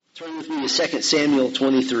Turn with me to 2 Samuel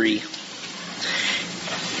 23.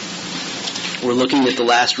 We're looking at the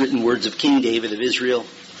last written words of King David of Israel.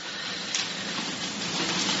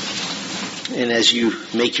 And as you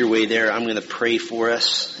make your way there, I'm going to pray for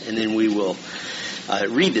us, and then we will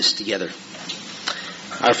read this together.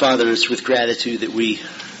 Our Father, it's with gratitude that we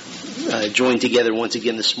join together once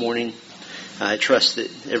again this morning. I trust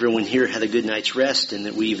that everyone here had a good night's rest and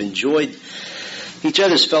that we've enjoyed each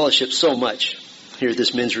other's fellowship so much here at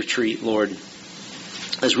this men's retreat, Lord.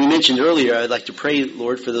 As we mentioned earlier, I'd like to pray,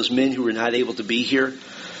 Lord, for those men who were not able to be here.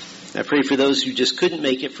 I pray for those who just couldn't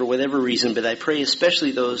make it for whatever reason, but I pray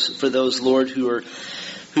especially for those, Lord, who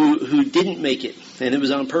didn't make it, and it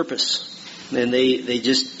was on purpose. And they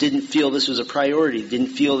just didn't feel this was a priority, didn't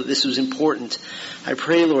feel that this was important. I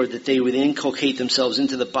pray, Lord, that they would inculcate themselves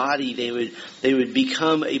into the body. They would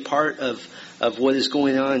become a part of what is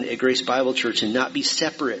going on at Grace Bible Church and not be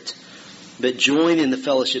separate, but join in the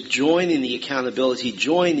fellowship, join in the accountability,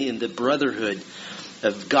 join in the brotherhood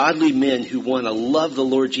of godly men who want to love the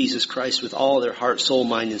Lord Jesus Christ with all their heart, soul,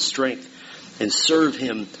 mind, and strength, and serve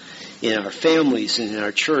Him in our families and in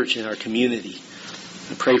our church and our community.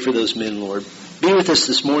 I pray for those men, Lord. Be with us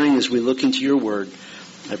this morning as we look into your word.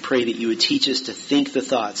 I pray that you would teach us to think the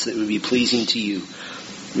thoughts that would be pleasing to you.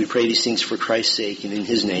 We pray these things for Christ's sake, and in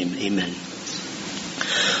His name, amen.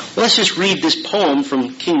 Well, let's just read this poem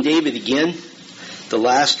from King David again. The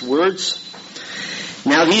last words.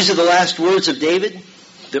 Now these are the last words of David,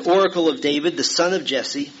 the oracle of David, the son of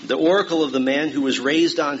Jesse, the oracle of the man who was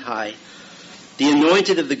raised on high, the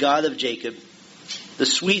anointed of the God of Jacob, the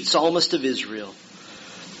sweet psalmist of Israel.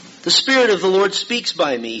 The Spirit of the Lord speaks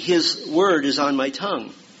by me. His word is on my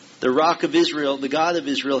tongue. The rock of Israel, the God of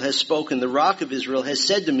Israel has spoken. The rock of Israel has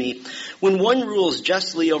said to me, when one rules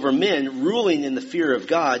justly over men, ruling in the fear of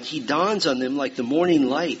God, he dawns on them like the morning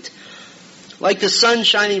light. Like the sun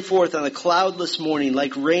shining forth on a cloudless morning,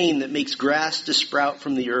 like rain that makes grass to sprout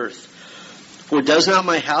from the earth. For does not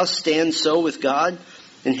my house stand so with God?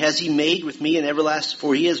 And has He made with me an everlasting,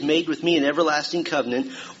 for He has made with me an everlasting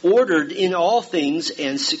covenant, ordered in all things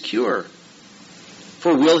and secure.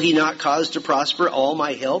 For will He not cause to prosper all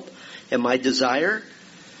my help and my desire?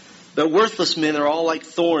 But worthless men are all like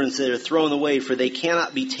thorns that are thrown away, for they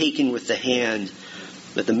cannot be taken with the hand.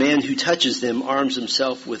 But the man who touches them arms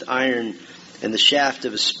himself with iron and the shaft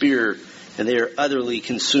of a spear, and they are utterly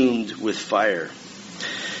consumed with fire.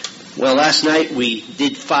 Well, last night we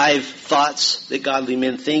did 5 thoughts that godly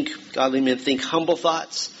men think. Godly men think humble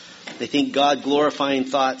thoughts. They think God-glorifying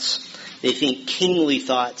thoughts. They think kingly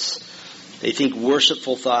thoughts. They think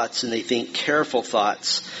worshipful thoughts, and they think careful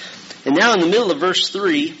thoughts. And now in the middle of verse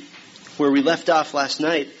 3, where we left off last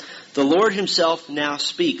night, the Lord Himself now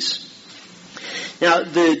speaks. Now,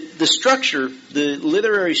 the structure, the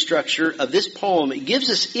literary structure of this poem, it gives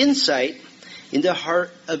us insight into the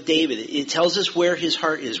heart of David. It tells us where his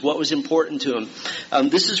heart is, what was important to him.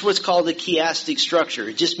 This is what's called a chiastic structure.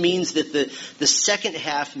 It just means that the second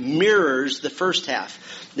half mirrors the first half.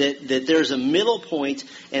 That there's a middle point,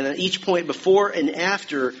 and at each point before and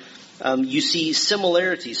after, you see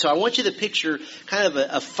similarities. So I want you to picture kind of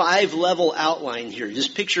a 5-level outline here.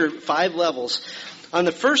 Just picture 5 levels. On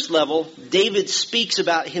the first level, David speaks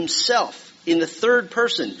about himself in the third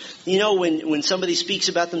person. You know, when somebody speaks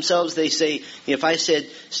about themselves, they say, if I said,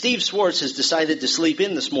 Steve Swartz has decided to sleep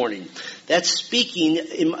in this morning, that's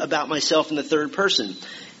speaking about myself in the third person.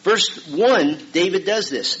 Verse 1, David does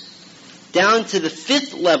this. Down to the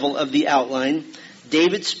 5th level of the outline,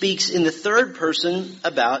 David speaks in the third person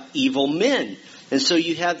about evil men. And so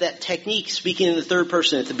you have that technique, speaking in the third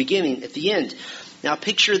person at the beginning, at the end. Now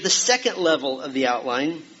picture the second level of the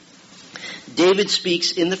outline. David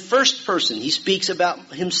speaks in the first person. He speaks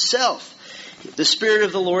about himself. The Spirit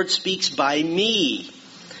of the Lord speaks by me.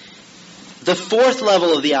 The 4th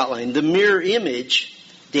level of the outline, the mirror image,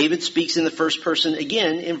 David speaks in the first person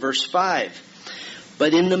again in verse 5.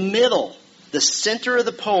 But in the middle, the center of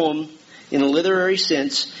the poem, in a literary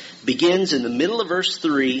sense, begins in the middle of verse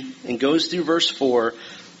 3 and goes through verse 4,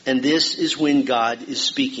 and this is when God is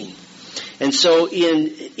speaking. And so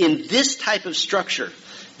in this type of structure,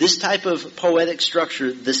 this type of poetic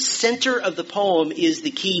structure, the center of the poem is the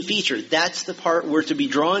key feature. That's the part we're to be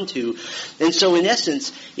drawn to. And so in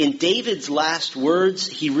essence, in David's last words,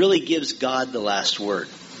 he really gives God the last word.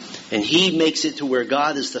 And he makes it to where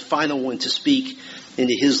God is the final one to speak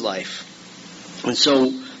into his life. And so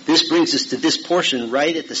this brings us to this portion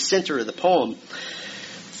right at the center of the poem.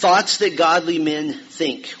 Thoughts that godly men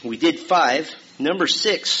think. We did 5. Number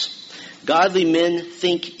 6. Godly men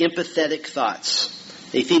think empathetic thoughts.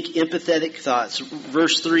 They think empathetic thoughts.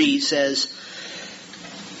 Verse 3 says,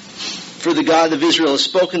 For the God of Israel has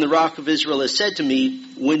spoken, the rock of Israel has said to me,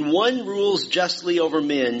 when one rules justly over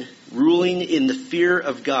men, ruling in the fear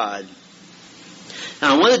of God.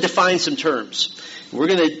 Now I want to define some terms. We're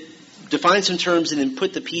going to define some terms and then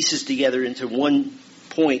put the pieces together into one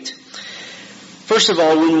point. First of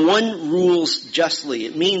all, when one rules justly,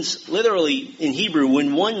 it means literally in Hebrew,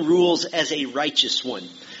 when one rules as a righteous one.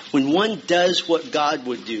 When one does what God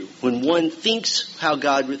would do. When one thinks how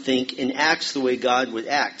God would think and acts the way God would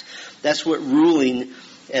act. That's what ruling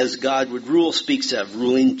as God would rule speaks of,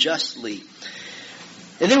 ruling justly.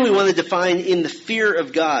 And then we want to define in the fear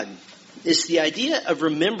of God. It's the idea of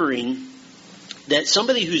remembering that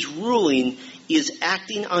somebody who's ruling is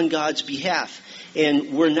acting on God's behalf.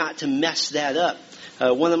 And we're not to mess that up.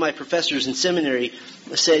 One of my professors in seminary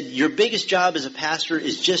said, your biggest job as a pastor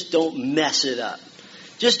is just don't mess it up.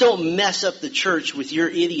 Just don't mess up the church with your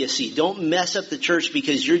idiocy. Don't mess up the church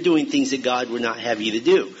because you're doing things that God would not have you to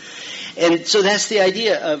do. And so that's the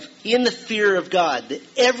idea of in the fear of God, that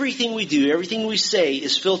everything we do, everything we say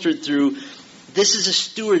is filtered through, this is a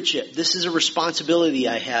stewardship. This is a responsibility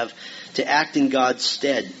I have to act in God's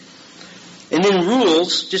stead. And then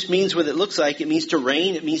rules just means what it looks like. It means to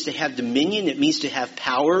reign. It means to have dominion. It means to have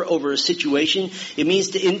power over a situation. It means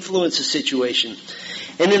to influence a situation.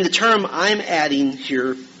 And then the term I'm adding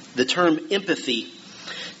here, the term empathy.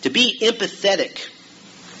 To be empathetic,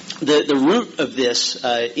 the root of this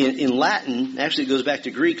in Latin, actually it goes back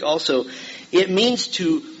to Greek also, it means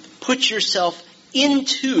to put yourself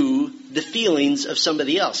into the feelings of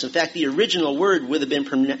somebody else. In fact, the original word would have been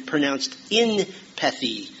pronounced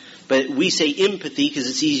empathy. But we say empathy because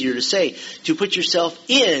it's easier to say. To put yourself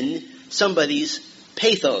in somebody's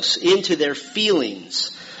pathos, into their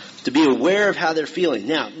feelings. To be aware of how they're feeling.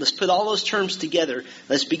 Now, let's put all those terms together.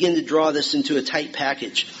 Let's begin to draw this into a tight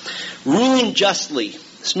package. Ruling justly.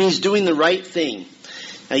 This means doing the right thing.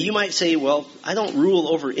 Now, you might say, well, I don't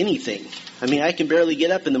rule over anything. I mean, I can barely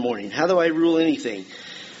get up in the morning. How do I rule anything?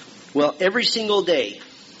 Well, every single day,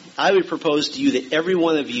 I would propose to you that every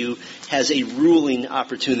one of you has a ruling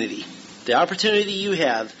opportunity. The opportunity you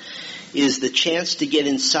have is the chance to get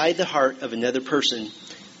inside the heart of another person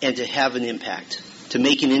and to have an impact, to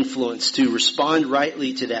make an influence, to respond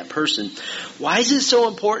rightly to that person. Why is it so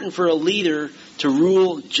important for a leader to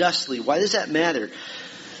rule justly? Why does that matter?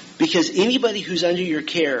 Because anybody who's under your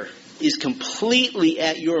care is completely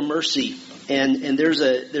at your mercy, and there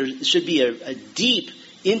should be a deep,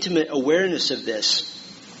 intimate awareness of this.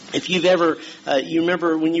 If you've ever, you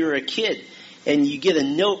remember when you were a kid and you get a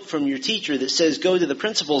note from your teacher that says, go to the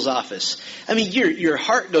principal's office. I mean, your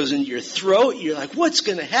heart goes into your throat. You're like, what's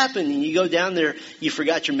going to happen? And you go down there, you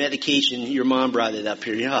forgot your medication. Your mom brought it up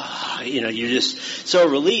here. You're just so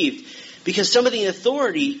relieved. Because somebody in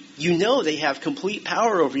authority, you know they have complete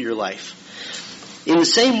power over your life. In the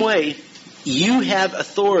same way, you have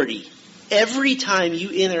authority every time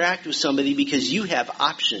you interact with somebody because you have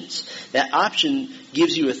options. That option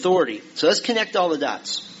gives you authority. So let's connect all the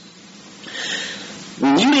dots.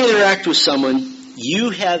 When you interact with someone,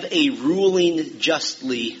 you have a ruling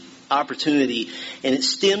justly opportunity, and it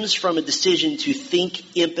stems from a decision to think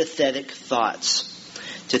empathetic thoughts.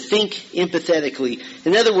 To think empathetically.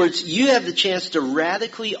 In other words, you have the chance to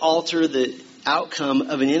radically alter the outcome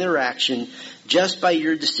of an interaction just by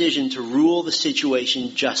your decision to rule the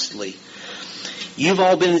situation justly. You've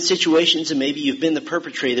all been in situations, and maybe you've been the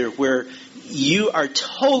perpetrator, where you are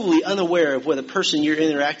totally unaware of what the person you're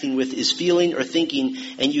interacting with is feeling or thinking,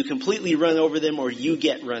 and you completely run over them or you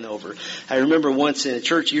get run over. I remember once in a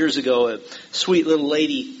church years ago, a sweet little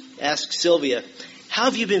lady asked Sylvia, how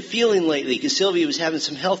have you been feeling lately? Because Sylvia was having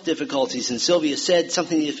some health difficulties, and Sylvia said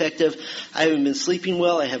something to the effect of, I haven't been sleeping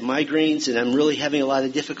well, I have migraines, and I'm really having a lot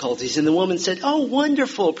of difficulties. And the woman said, oh,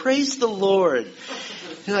 wonderful, praise the Lord.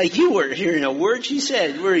 Like, you weren't hearing a word she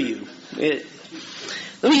said, were you?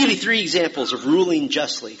 Let me give you 3 examples of ruling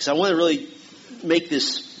justly, because I want to really make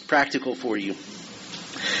this practical for you.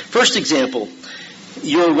 First example,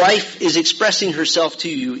 your wife is expressing herself to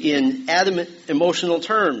you in adamant emotional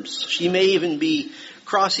terms. She may even be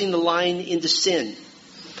crossing the line into sin.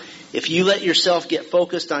 If you let yourself get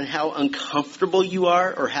focused on how uncomfortable you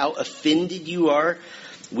are or how offended you are,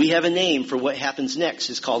 we have a name for what happens next.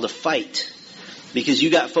 It's called a fight, because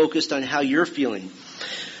you got focused on how you're feeling.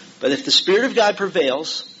 But if the Spirit of God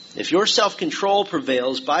prevails, if your self-control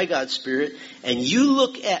prevails by God's Spirit, and you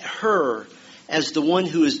look at her as the one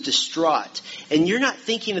who is distraught, and you're not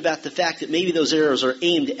thinking about the fact that maybe those arrows are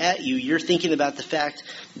aimed at you, you're thinking about the fact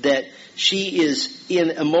that she is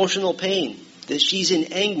in emotional pain, that she's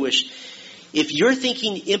in anguish. If you're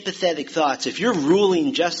thinking empathetic thoughts, if you're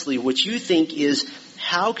ruling justly, what you think is,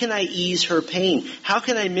 How can I ease her pain? How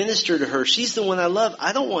can I minister to her? She's the one I love.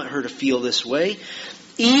 I don't want her to feel this way.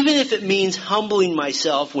 Even if it means humbling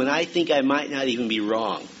myself when I think I might not even be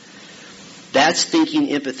wrong. That's thinking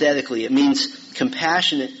empathetically. It means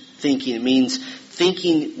compassionate thinking. It means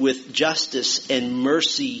thinking with justice and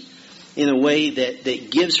mercy in a way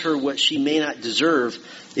that gives her what she may not deserve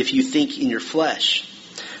if you think in your flesh.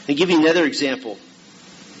 I'll give you another example.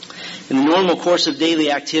 In the normal course of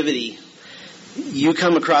daily activity, you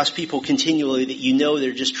come across people continually that you know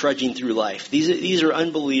they're just trudging through life. These are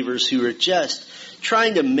unbelievers who are just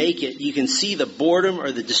trying to make it. You can see the boredom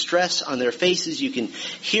or the distress on their faces. You can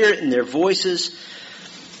hear it in their voices.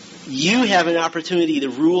 You have an opportunity to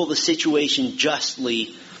rule the situation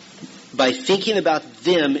justly by thinking about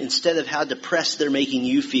them instead of how depressed they're making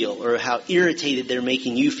you feel or how irritated they're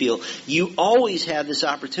making you feel. You always have this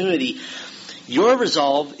opportunity. Your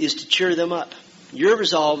resolve is to cheer them up. Your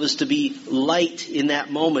resolve is to be light in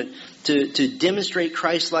that moment, to demonstrate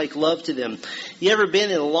Christ-like love to them. You ever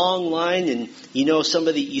been in a long line and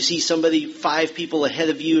you see somebody 5 people ahead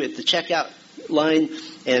of you at the checkout line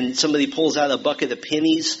and somebody pulls out a bucket of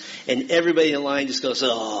pennies and everybody in the line just goes,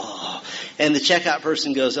 oh. And the checkout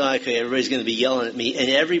person goes, oh, okay, everybody's going to be yelling at me. And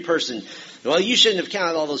every person, well, you shouldn't have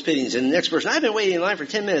counted all those pennies. And the next person, I've been waiting in line for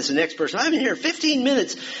 10 minutes. The next person, I've been here 15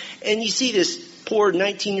 minutes. And you see this poor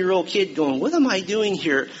 19-year-old kid going, what am I doing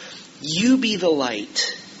here? You be the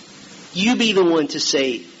light. You be the one to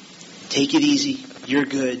say, take it easy. You're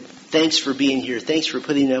good. Thanks for being here. Thanks for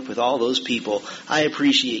putting up with all those people. I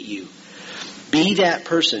appreciate you. Be that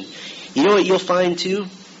person. You know what you'll find too?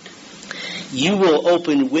 You will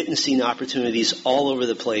open witnessing opportunities all over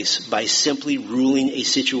the place by simply ruling a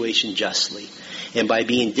situation justly and by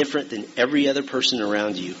being different than every other person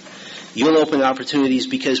around you. You'll open opportunities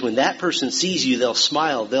because when that person sees you, they'll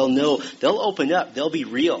smile. They'll know. They'll open up. They'll be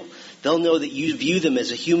real. They'll know that you view them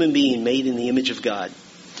as a human being made in the image of God.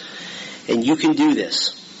 And you can do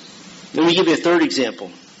this. Let me give you a third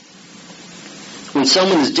example. When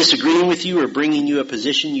someone is disagreeing with you or bringing you a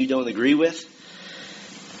position you don't agree with,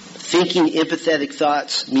 thinking empathetic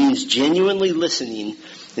thoughts means genuinely listening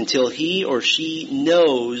until he or she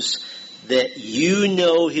knows that you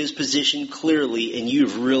know his position clearly and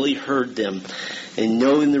you've really heard them and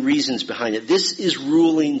knowing the reasons behind it. This is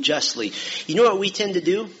ruling justly. You know what we tend to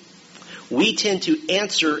do? We tend to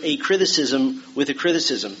answer a criticism with a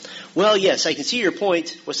criticism. Well, yes, I can see your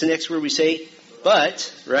point. What's the next word we say?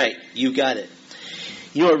 But, right, you got it.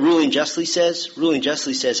 You know what ruling justly says? Ruling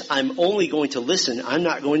justly says, I'm only going to listen. I'm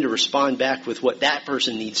not going to respond back with what that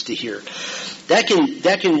person needs to hear. That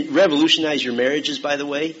can revolutionize your marriages, by the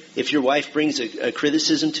way. If your wife brings a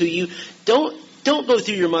criticism to you, don't go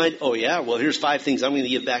through your mind, oh yeah, well here's 5 things I'm going to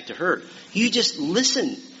give back to her. You just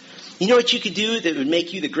listen. You know what you could do that would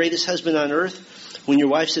make you the greatest husband on earth? When your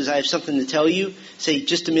wife says, I have something to tell you, say,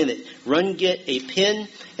 just a minute. Run, get a pen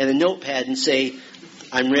and a notepad and say,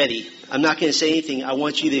 I'm ready. I'm not going to say anything. I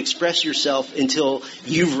want you to express yourself until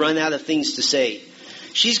you've run out of things to say.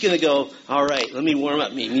 She's going to go, all right, let me warm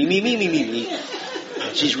up. Me.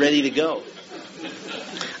 She's ready to go.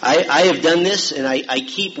 I have done this, and I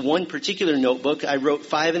keep one particular notebook. I wrote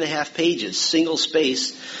 5.5 pages, single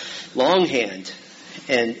space, longhand.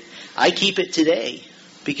 And I keep it today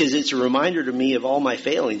because it's a reminder to me of all my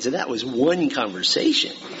failings. And that was one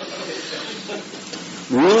conversation.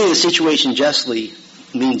 Ruling the situation justly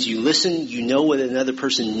means you listen, you know what another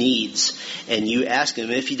person needs, and you ask them.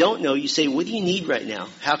 And if you don't know, you say, what do you need right now?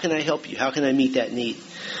 How can I help you? How can I meet that need?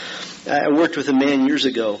 I worked with a man years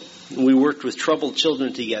ago, and we worked with troubled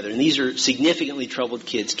children together. And these are significantly troubled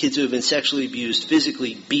kids who have been sexually abused,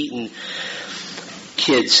 physically beaten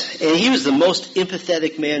kids. And he was the most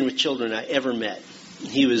empathetic man with children I ever met.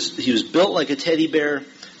 He was built like a teddy bear,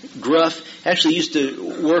 gruff, actually used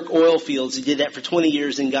to work oil fields. He did that for 20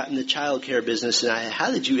 years and got in the child care business. And how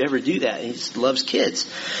did you ever do that? And he just loves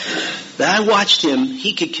kids. But I watched him.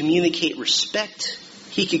 He could communicate respect.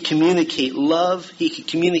 He could communicate love. He could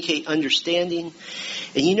communicate understanding.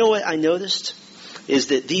 And you know what I noticed? Is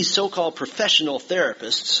that these so-called professional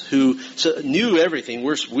therapists who knew everything,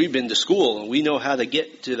 we've been to school and we know how to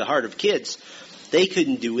get to the heart of kids, they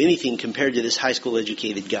couldn't do anything compared to this high school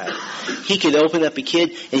educated guy. He could open up a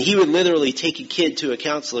kid and he would literally take a kid to a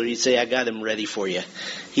counselor. He'd say, I got him ready for you.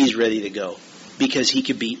 He's ready to go. Because he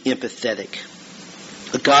could be empathetic.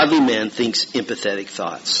 A godly man thinks empathetic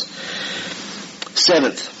thoughts.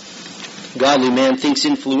 7th, godly man thinks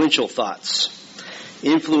influential thoughts.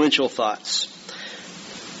 Influential thoughts.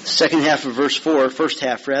 Second half of verse 4, first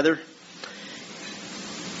half rather.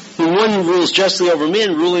 When one rules justly over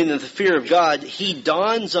men, ruling in the fear of God, he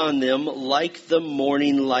dawns on them like the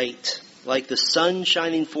morning light. like the sun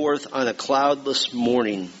shining forth on a cloudless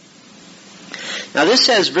morning. Now this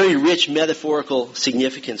has very rich metaphorical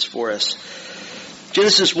significance for us.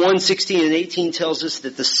 Genesis 1:16 and 18 tells us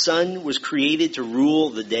that the sun was created to rule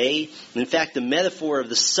the day. In fact, the metaphor of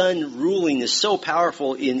the sun ruling is so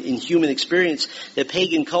powerful in human experience that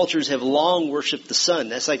pagan cultures have long worshipped the sun.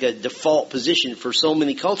 That's like a default position for so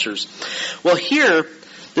many cultures. Well, here,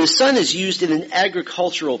 the sun is used in an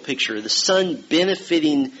agricultural picture. The sun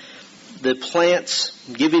benefiting the plants,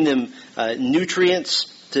 giving them nutrients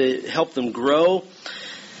to help them grow.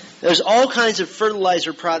 There's all kinds of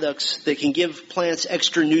fertilizer products that can give plants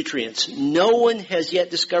extra nutrients. No one has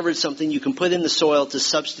yet discovered something you can put in the soil to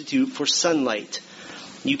substitute for sunlight.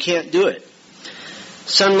 You can't do it.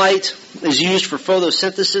 Sunlight is used for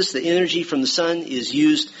photosynthesis. The energy from the sun is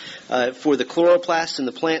used for the chloroplasts in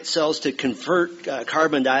the plant cells to convert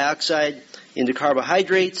carbon dioxide into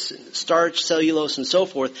carbohydrates, starch, cellulose, and so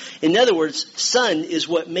forth. In other words, sun is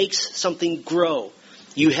what makes something grow.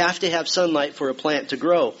 You have to have sunlight for a plant to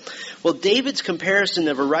grow. Well, David's comparison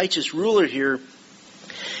of a righteous ruler here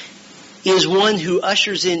is one who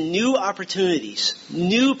ushers in new opportunities,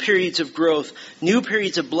 new periods of growth, new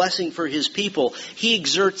periods of blessing for his people. He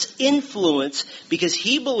exerts influence because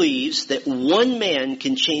he believes that one man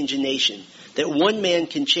can change a nation, that one man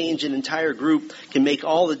can change an entire group, can make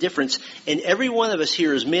all the difference. And every one of us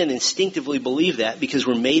here as men instinctively believe that because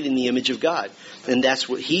we're made in the image of God. And that's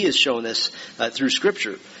what he has shown us through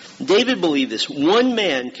Scripture. David believed this. One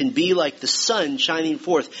man can be like the sun shining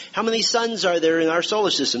forth. How many suns are there in our solar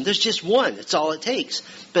system? There's just one. That's all it takes.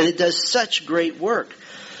 But it does such great work.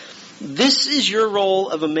 This is your role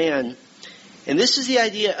of a man. And this is the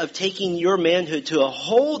idea of taking your manhood to a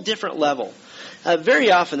whole different level.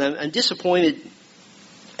 Very often I'm disappointed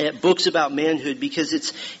at books about manhood because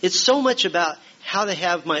it's so much about how to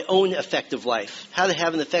have my own effective life, how to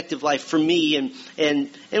have an effective life for me, and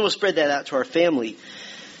we'll spread that out to our family.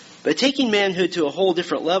 But taking manhood to a whole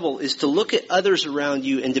different level is to look at others around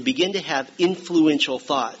you and to begin to have influential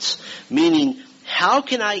thoughts, meaning, how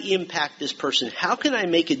can I impact this person? How can I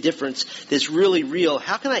make a difference that's really real?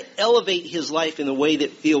 How can I elevate his life in a way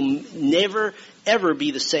that he'll never, ever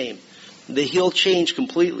be the same? That he'll change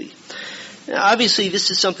completely. Now, obviously,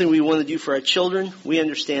 this is something we want to do for our children. We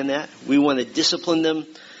understand that. We want to discipline them,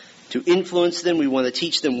 to influence them. We want to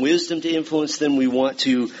teach them wisdom to influence them. We want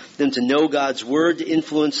them to know God's Word to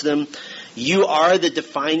influence them. You are the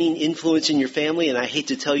defining influence in your family, and I hate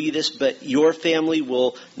to tell you this, but your family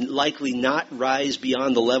will likely not rise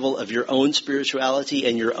beyond the level of your own spirituality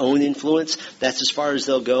and your own influence. That's as far as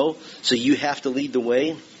they'll go. So you have to lead the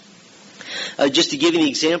way. Just to give you an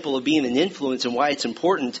example of being an influence and why it's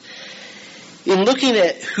important, in looking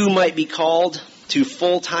at who might be called to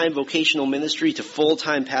full-time vocational ministry, to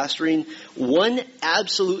full-time pastoring, one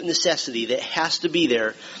absolute necessity that has to be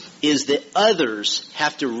there is that others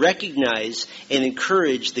have to recognize and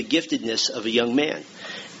encourage the giftedness of a young man.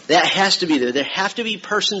 That has to be there. There have to be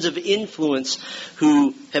persons of influence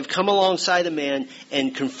who have come alongside a man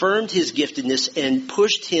and confirmed his giftedness and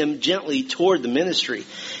pushed him gently toward the ministry.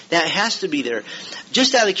 That has to be there.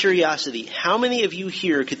 Just out of curiosity, how many of you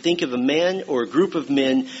here could think of a man or a group of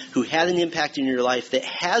men who had an impact in your life that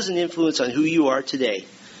has an influence on who you are today?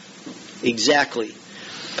 Exactly.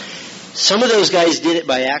 Some of those guys did it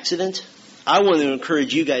by accident. I want to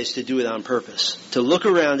encourage you guys to do it on purpose, to look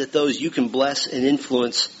around at those you can bless and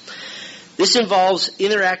influence. This involves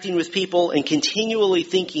interacting with people and continually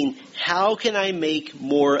thinking, how can I make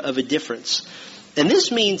more of a difference? And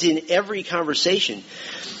this means in every conversation.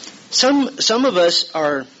 Some of us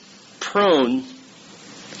are prone,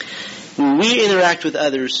 when we interact with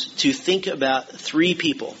others, to think about three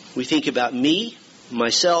people. We think about me,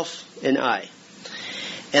 myself, and I.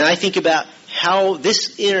 And I think about how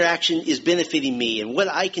this interaction is benefiting me and what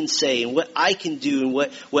I can say and what I can do and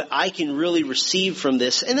what I can really receive from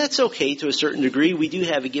this. And that's okay to a certain degree. We do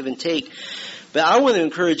have a give and take. But I want to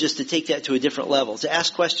encourage us to take that to a different level, to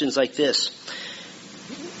ask questions like this.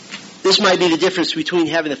 This might be the difference between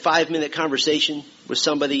having a 5-minute conversation with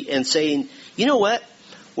somebody and saying, you know what?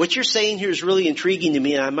 What you're saying here is really intriguing to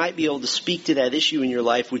me, and I might be able to speak to that issue in your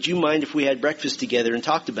life. Would you mind if we had breakfast together and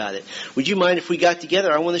talked about it? Would you mind if we got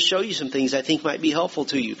together? I want to show you some things I think might be helpful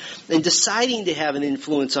to you. And deciding to have an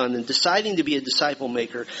influence on them, deciding to be a disciple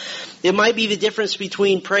maker. It might be the difference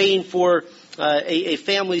between praying for a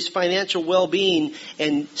family's financial well-being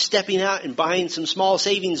and stepping out and buying some small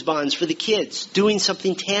savings bonds for the kids, doing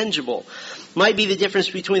something tangible. Might be the difference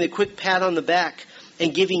between a quick pat on the back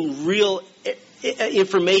and giving real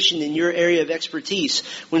information in your area of expertise.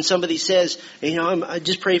 When somebody says,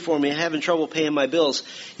 just pray for me, I'm having trouble paying my bills,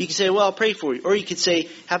 you can say, well, I'll pray for you. Or you could say,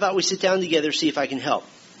 how about we sit down together, see if I can help.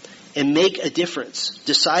 And make a difference.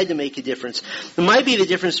 Decide to make a difference. It might be the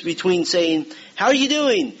difference between saying, how are you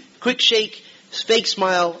doing? Quick shake, fake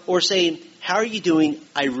smile, or saying, how are you doing?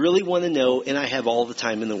 I really want to know, and I have all the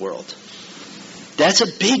time in the world. That's a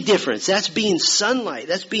big difference. That's being sunlight.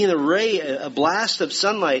 That's being a blast of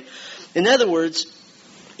sunlight. In other words,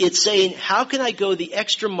 it's saying, how can I go the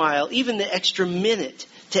extra mile, even the extra minute,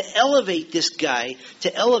 to elevate this guy,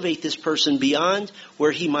 to elevate this person beyond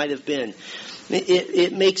where he might have been?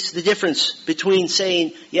 It makes the difference between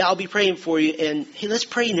saying, yeah, I'll be praying for you, and hey, let's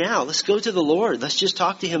pray now. Let's go to the Lord. Let's just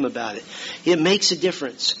talk to Him about it. It makes a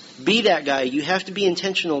difference. Be that guy. You have to be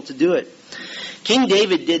intentional to do it. King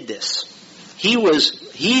David did this. He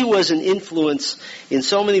was an influence in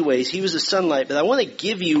so many ways. He was a sunlight. But I want to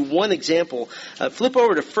give you one example. Flip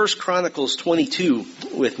over to 1 Chronicles 22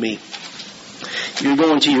 with me. You're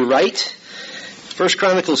going to your right. 1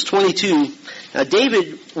 Chronicles 22. Now,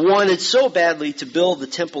 David wanted so badly to build the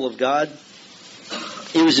temple of God.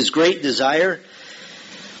 It was his great desire.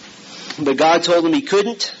 But God told him he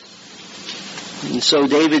couldn't. And so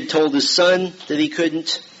David told his son that he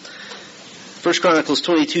couldn't. 1 Chronicles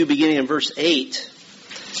 22, beginning in verse 8.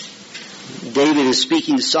 David is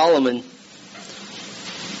speaking to Solomon.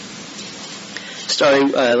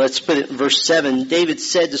 Let's put it in verse 7. David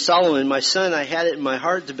said to Solomon, my son, I had it in my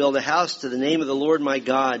heart to build a house to the name of the Lord my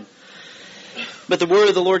God. But the word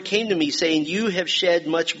of the Lord came to me, saying, you have shed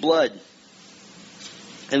much blood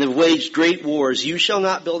and have waged great wars. You shall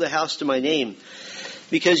not build a house to my name,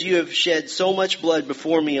 because you have shed so much blood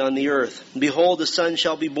before me on the earth. Behold, a son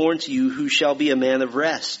shall be born to you, who shall be a man of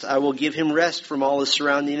rest. I will give him rest from all his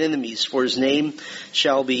surrounding enemies, for his name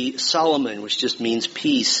shall be Solomon, which just means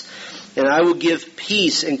peace. And I will give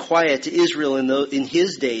peace and quiet to Israel in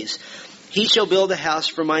his days. He shall build a house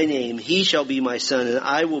for my name. He shall be my son, and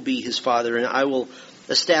I will be his father, and I will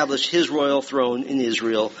establish his royal throne in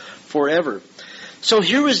Israel forever. So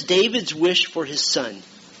here was David's wish for his son.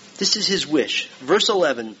 This is his wish. Verse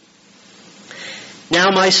 11.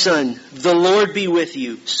 Now, my son, the Lord be with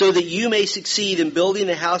you, so that you may succeed in building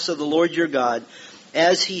the house of the Lord your God,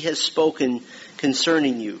 as he has spoken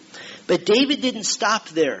concerning you. But David didn't stop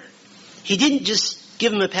there. He didn't just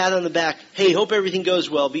give him a pat on the back. Hey, hope everything goes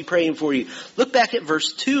well. Be praying for you. Look back at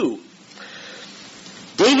verse 2.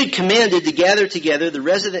 David commanded to gather together the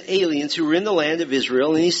resident aliens who were in the land of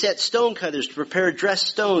Israel, and he set stone cutters to prepare dressed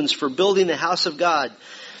stones for building the house of God.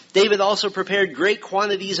 David also prepared great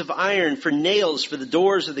quantities of iron for nails for the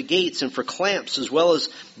doors of the gates and for clamps, as well as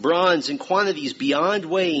bronze in quantities beyond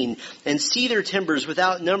weighing, and cedar timbers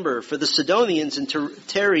without number. For the Sidonians and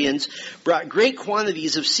Tyrians brought great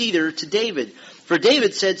quantities of cedar to David. For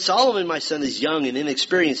David said, Solomon my son is young and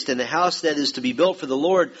inexperienced, and the house that is to be built for the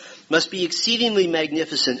Lord must be exceedingly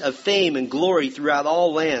magnificent, of fame and glory throughout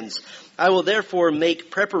all lands. I will therefore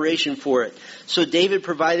make preparation for it. So David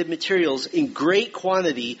provided materials in great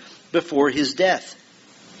quantity before his death.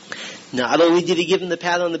 Not only did he give him the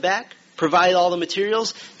pat on the back, provide all the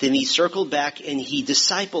materials, then he circled back and he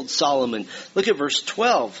discipled Solomon. Look at verse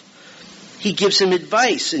 12. He gives him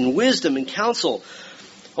advice and wisdom and counsel.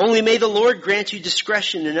 Only may the Lord grant you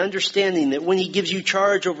discretion and understanding, that when he gives you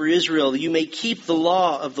charge over Israel, you may keep the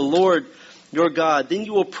law of the Lord your God. Then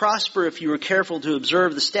you will prosper if you are careful to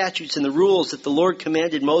observe the statutes and the rules that the Lord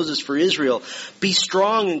commanded Moses for Israel. Be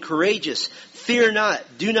strong and courageous. Fear not.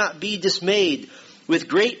 Do not be dismayed. With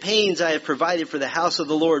great pains I have provided for the house of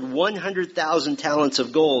the Lord 100,000 talents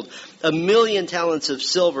of gold, 1,000,000 talents of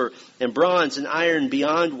silver and bronze and iron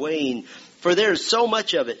beyond weighing. For there is so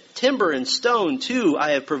much of it. Timber and stone too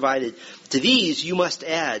I have provided. To these you must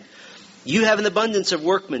add. You have an abundance of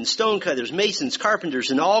workmen, stone cutters, masons,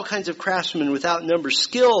 carpenters, and all kinds of craftsmen without number,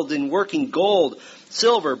 skilled in working gold,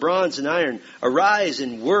 silver, bronze, and iron. Arise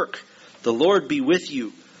and work. The Lord be with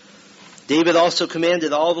you. David also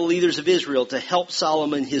commanded all the leaders of Israel to help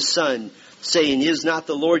Solomon his son, saying, Is not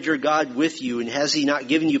the Lord your God with you, and has he not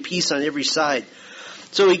given you peace on every side?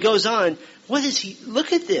 So he goes on.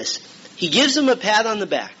 Look at this. He gives him a pat on the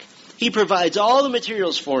back. He provides all the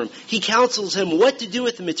materials for him. He counsels him what to do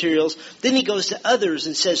with the materials. Then he goes to others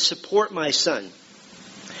and says, support my son.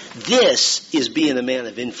 This is being a man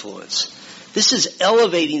of influence. This is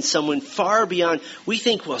elevating someone far beyond. We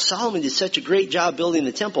think, well, Solomon did such a great job building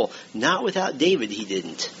the temple. Not without David, he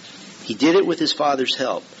didn't. He did it with his father's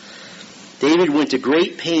help. David went to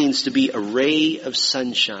great pains to be a ray of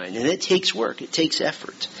sunshine. And it takes work. It takes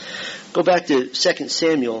effort. Go back to 2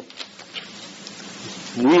 Samuel.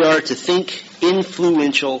 We are to think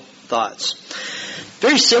influential thoughts.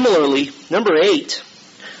 Very similarly, number 8,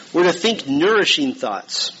 we're to think nourishing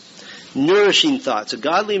thoughts. Nourishing thoughts. A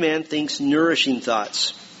godly man thinks nourishing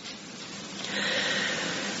thoughts.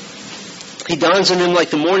 He dawns on him like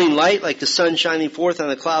the morning light, like the sun shining forth on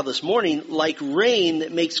a cloudless morning, like rain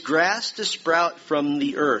that makes grass to sprout from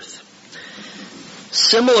the earth.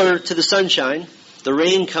 Similar to the sunshine, the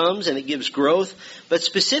rain comes and it gives growth, but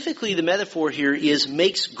specifically the metaphor here is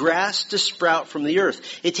makes grass to sprout from the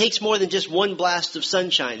earth. It takes more than just one blast of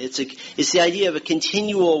sunshine. It's the idea of a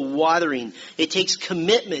continual watering. It takes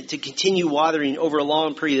commitment to continue watering over a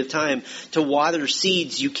long period of time, to water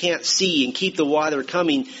seeds you can't see and keep the water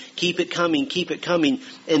coming, keep it coming,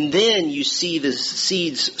 and then you see the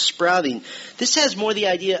seeds sprouting. This has more the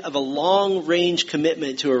idea of a long-range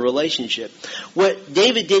commitment to a relationship. What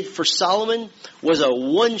David did for Solomon was a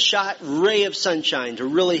one-shot ray of sunshine to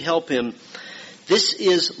really help him. This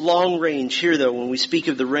is long range here, though, when we speak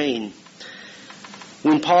of the rain.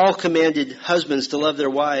 When Paul commanded husbands to love their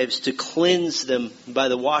wives, to cleanse them by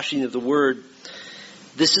the washing of the word,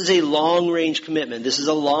 this is a long-range commitment. This is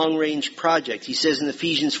a long-range project. He says in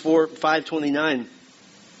Ephesians 5:29,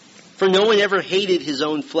 "For no one ever hated his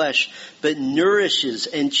own flesh, but nourishes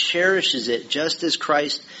and cherishes it, just as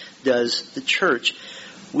Christ does the church."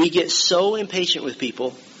 We get so impatient with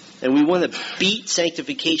people, and we want to beat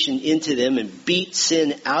sanctification into them and beat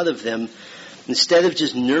sin out of them instead of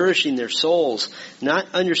just nourishing their souls, not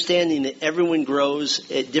understanding that everyone grows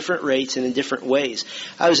at different rates and in different ways.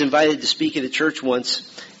 I was invited to speak at a church once,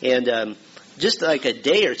 and just like a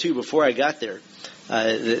day or two before I got there,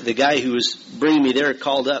 the guy who was bringing me there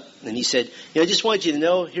called up, and he said, I just want you to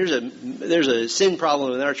know there's a sin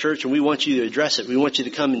problem in our church, and we want you to address it. We want you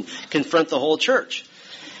to come and confront the whole church.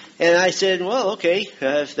 And I said, well, okay,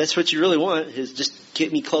 if that's what you really want, is just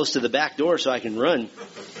get me close to the back door so I can run.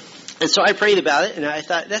 And so I prayed about it, and I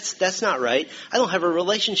thought, that's not right. I don't have a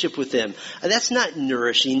relationship with them. That's not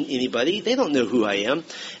nourishing anybody. They don't know who I am.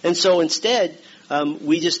 And so instead,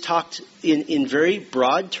 we just talked in very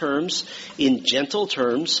broad terms, in gentle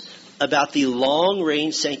terms, about the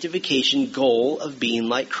long-range sanctification goal of being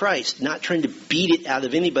like Christ, not trying to beat it out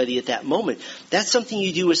of anybody at that moment. That's something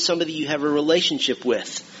you do with somebody you have a relationship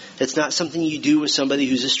with. That's not something you do with somebody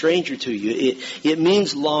who's a stranger to you. It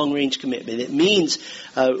means long-range commitment. It means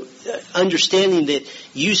understanding that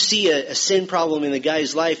you see a sin problem in a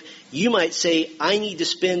guy's life. You might say, I need to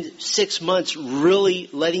spend 6 months really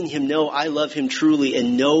letting him know I love him truly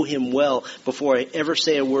and know him well before I ever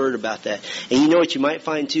say a word about that. And you know what you might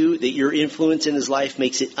find too? That your influence in his life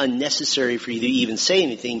makes it unnecessary for you to even say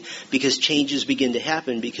anything, because changes begin to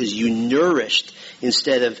happen because you nourished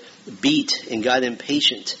instead of beat and got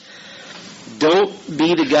impatient. Don't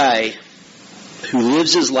be the guy who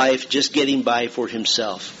lives his life just getting by for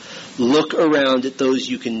himself. Look around at those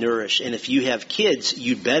you can nourish. And if you have kids,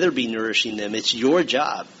 you better be nourishing them. It's your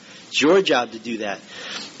job. It's your job to do that.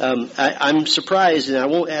 I'm surprised, and I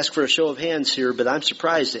won't ask for a show of hands here, but I'm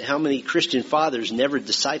surprised at how many Christian fathers never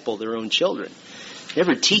disciple their own children,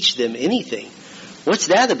 never teach them anything. What's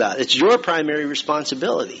that about? It's your primary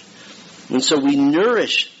responsibility. And so we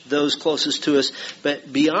nourish those closest to us,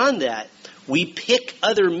 but beyond that, we pick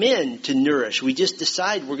other men to nourish. We just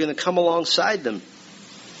decide we're going to come alongside them.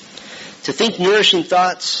 To think nourishing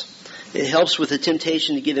thoughts, it helps with the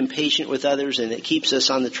temptation to get impatient with others, and it keeps us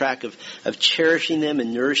on the track of cherishing them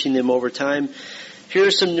and nourishing them over time. Here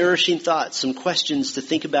are some nourishing thoughts, some questions to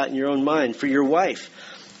think about in your own mind. For your wife,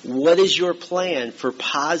 what is your plan for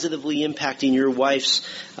positively impacting your wife's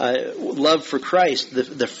love for Christ?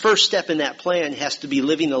 The first step in that plan has to be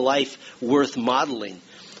living a life worth modeling,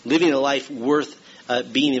 living a life worth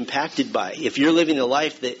being impacted by. If you're living a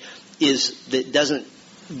life that doesn't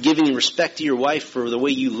give any respect to your wife for the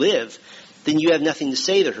way you live, then you have nothing to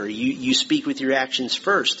say to her. You speak with your actions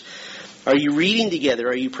first. Are you reading together?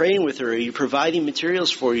 Are you praying with her? Are you providing materials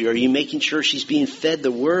for you? Are you making sure she's being fed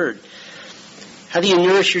the Word? How do you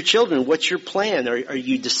nourish your children? What's your plan? Are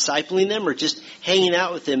you discipling them, or just hanging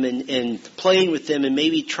out with them and playing with them and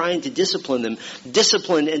maybe trying to discipline them?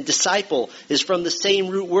 Discipline and disciple is from the same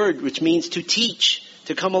root word, which means to teach,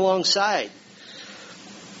 to come alongside.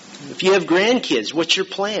 If you have grandkids, what's your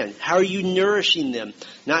plan? How are you nourishing them?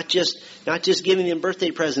 Not just giving them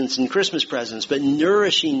birthday presents and Christmas presents, but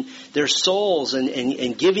nourishing their souls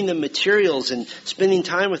and giving them materials and spending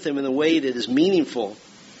time with them in a way that is meaningful.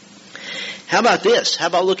 How about this? How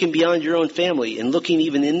about looking beyond your own family and looking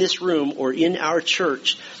even in this room or in our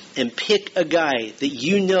church and pick a guy that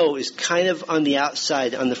you know is kind of on the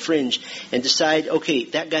outside, on the fringe, and decide, okay,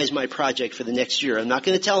 that guy's my project for the next year. I'm not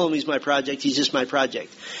going to tell him he's my project. He's just my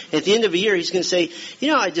project. At the end of a year, he's going to say,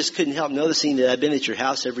 I just couldn't help noticing that I've been at your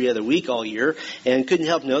house every other week all year, and couldn't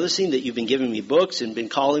help noticing that you've been giving me books and been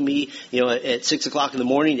calling me, at 6 o'clock in the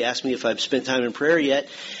morning to ask me if I've spent time in prayer yet.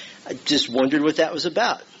 I just wondered what that was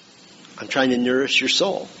about. I'm trying to nourish your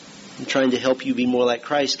soul. I'm trying to help you be more like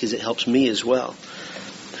Christ because it helps me as well.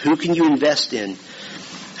 Who can you invest in?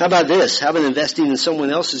 How about this? How about investing in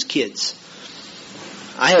someone else's kids?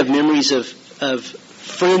 I have memories of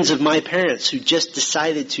friends of my parents who just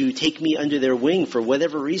decided to take me under their wing for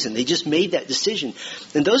whatever reason. They just made that decision.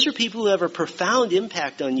 And those are people who have a profound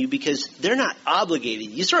impact on you because they're not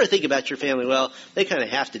obligated. You sort of think about your family, well, they kind of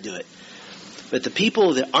have to do it. But the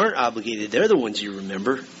people that aren't obligated, they're the ones you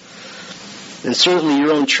remember. And certainly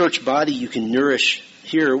your own church body you can nourish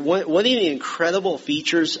here. One of the incredible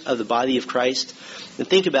features of the body of Christ, and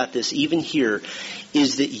think about this even here,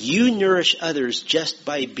 is that you nourish others just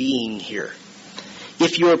by being here.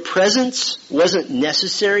 If your presence wasn't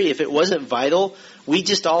necessary, if it wasn't vital, we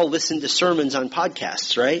just all listen to sermons on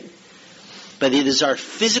podcasts, right? But it is our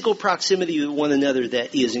physical proximity with one another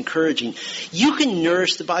that is encouraging. You can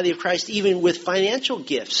nourish the body of Christ even with financial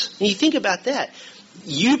gifts. And you think about that.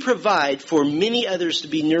 You provide for many others to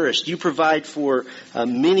be nourished. You provide for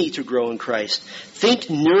many to grow in Christ. Think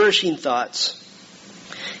nourishing thoughts.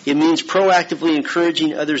 It means proactively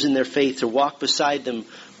encouraging others in their faith to walk beside them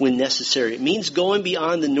when necessary. It means going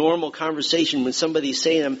beyond the normal conversation when somebody's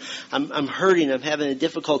saying, I'm hurting, I'm having a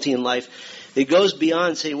difficulty in life. It goes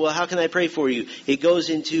beyond saying, well, how can I pray for you? It goes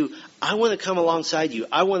into, I want to come alongside you.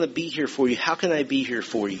 I want to be here for you. How can I be here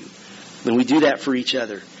for you? And we do that for each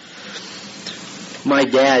other. My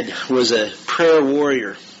dad was a prayer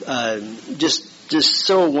warrior, just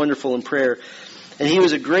so wonderful in prayer. And he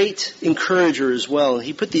was a great encourager as well. And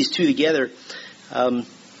he put these two together.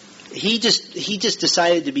 He just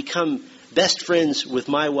decided to become best friends with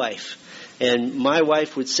my wife. And my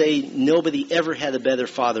wife would say nobody ever had a better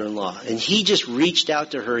father-in-law. And he just reached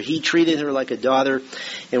out to her. He treated her like a daughter.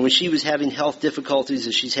 And when she was having health difficulties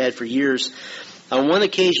that she's had for years, on one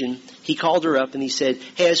occasion, he called her up and he said,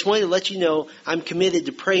 hey, I just wanted to let you know I'm committed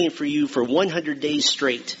to praying for you for 100 days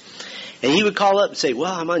straight. And he would call up and say,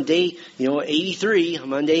 well, I'm on day, 83,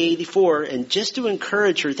 I'm on day 84. And just to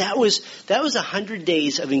encourage her, that was 100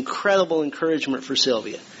 days of incredible encouragement for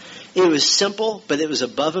Sylvia. It was simple, but it was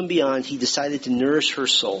above and beyond. He decided to nourish her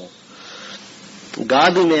soul. A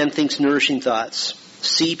godly man thinks nourishing thoughts.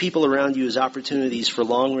 See people around you as opportunities for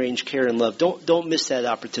long-range care and love. Don't miss that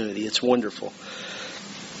opportunity. It's wonderful.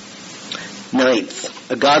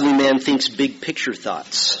 Ninth, a godly man thinks big picture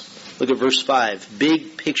thoughts. Look at verse 5.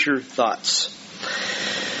 Big picture thoughts.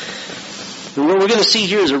 And what we're going to see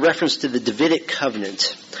here is a reference to the Davidic covenant.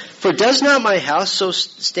 For does not my house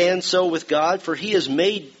stand so with God? For he has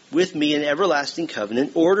made with me an everlasting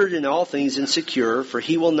covenant, ordered in all things and secure. For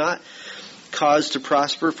he will not cause to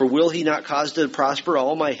prosper. For will he not cause to prosper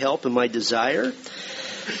all my help and my desire?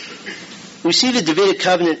 We see the Davidic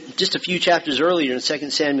covenant just a few chapters earlier in 2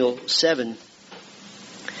 Samuel 7.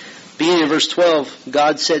 Beginning in verse 12,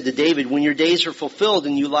 God said to David, when your days are fulfilled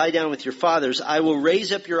and you lie down with your fathers, I will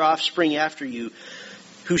raise up your offspring after you,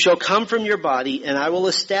 who shall come from your body, and I will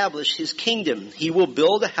establish his kingdom. He will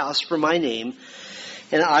build a house for my name,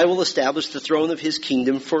 and I will establish the throne of his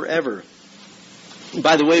kingdom forever.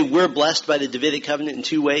 By the way, we're blessed by the Davidic covenant in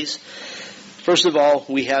two ways. First of all,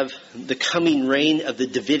 we have the coming reign of the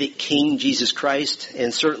Davidic king, Jesus Christ,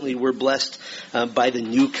 and certainly we're blessed by the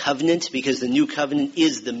new covenant, because the new covenant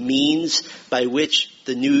is the means by which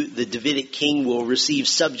the Davidic king will receive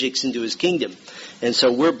subjects into his kingdom. And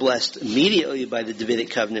so we're blessed immediately by the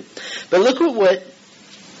Davidic covenant. But look at what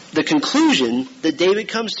the conclusion that David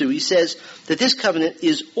comes to. He says that this covenant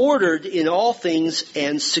is ordered in all things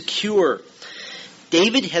and secure.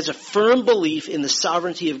 David has a firm belief in the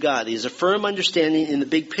sovereignty of God. He has a firm understanding in the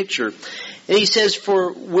big picture. And he says,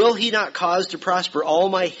 for will he not cause to prosper all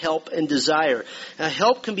my help and desire? Now,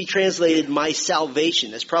 help can be translated my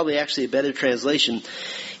salvation. That's probably actually a better translation.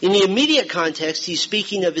 In the immediate context, he's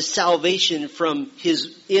speaking of his salvation from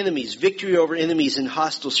his enemies, victory over enemies in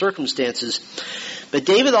hostile circumstances. But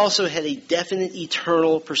David also had a definite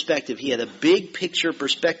eternal perspective. He had a big picture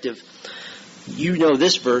perspective. You know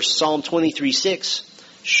this verse, Psalm 23:6.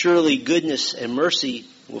 Surely goodness and mercy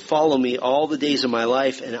will follow me all the days of my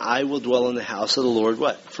life, and I will dwell in the house of the Lord,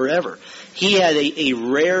 what? Forever. He had a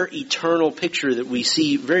rare eternal picture that we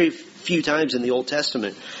see very few times in the Old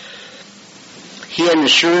Testament. He had an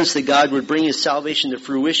assurance that God would bring his salvation to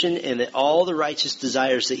fruition and that all the righteous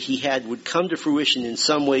desires that he had would come to fruition in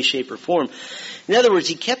some way, shape, or form. In other words,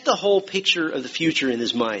 he kept the whole picture of the future in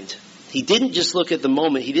his mind. He didn't just look at the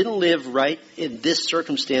moment. He didn't live right in this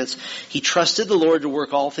circumstance. He trusted the Lord to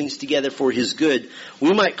work all things together for his good.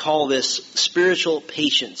 We might call this spiritual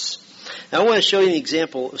patience. Now, I want to show you an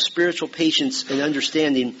example of spiritual patience and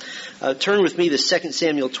understanding. Turn with me to 2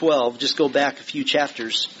 Samuel 12. Just go back a few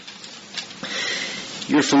chapters.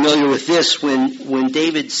 You're familiar with this. When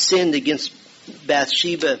David sinned against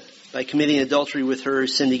Bathsheba by committing adultery with her, he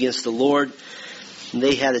sinned against the Lord. And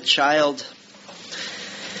they had a child.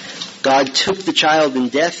 God took the child in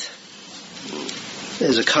death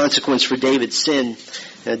as a consequence for David's sin.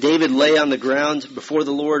 Now, David lay on the ground before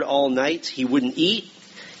the Lord all night. He wouldn't eat.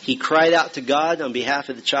 He cried out to God on behalf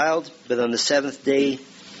of the child, but on the seventh day,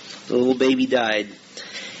 the little baby died.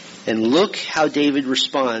 And look how David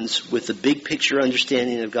responds with the big picture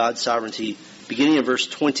understanding of God's sovereignty, beginning in verse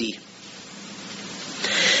 20.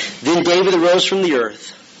 Then David arose from the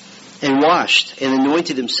earth and washed and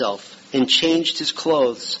anointed himself and changed his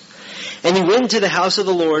clothes. And he went into the house of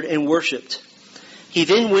the Lord and worshipped. He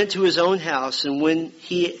then went to his own house, and when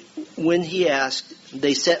he asked,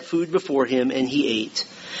 they set food before him, and he ate.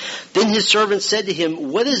 Then his servants said to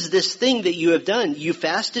him, "What is this thing that you have done? You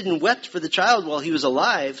fasted and wept for the child while he was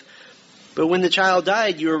alive, but when the child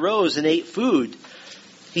died, you arose and ate food."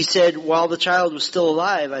 He said, "While the child was still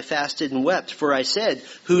alive, I fasted and wept, for I said,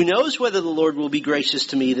 'Who knows whether the Lord will be gracious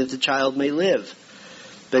to me that the child may live?'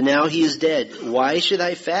 But now he is dead. Why should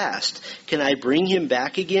I fast? Can I bring him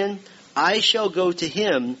back again? I shall go to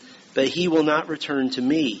him, but he will not return to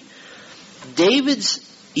me." David's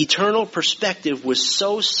eternal perspective was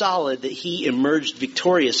so solid that he emerged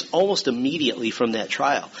victorious almost immediately from that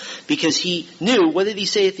trial. Because he knew, what did he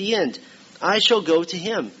say at the end? I shall go to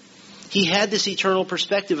him. He had this eternal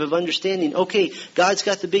perspective of understanding, okay, God's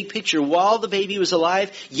got the big picture. While the baby was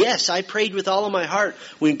alive, yes, I prayed with all of my heart.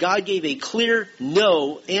 When God gave a clear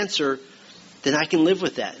no answer, then I can live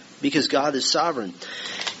with that because God is sovereign.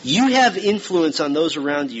 You have influence on those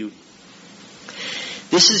around you.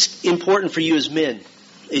 This is important for you as men.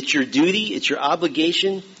 It's your duty, it's your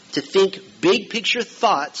obligation to think big picture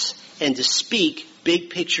thoughts and to speak big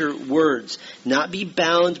picture words, not be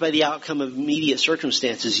bound by the outcome of immediate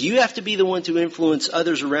circumstances. You have to be the one to influence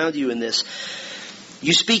others around you in this.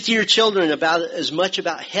 You speak to your children about as much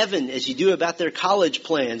about heaven as you do about their college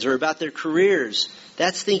plans or about their careers.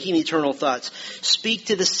 That's thinking eternal thoughts. Speak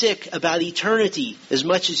to the sick about eternity as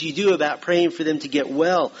much as you do about praying for them to get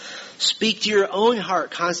well. Speak to your own heart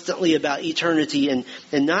constantly about eternity and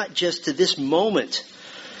not just to this moment.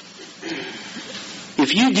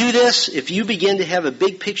 If you do this, if you begin to have a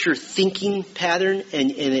big picture thinking pattern and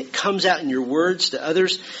it comes out in your words to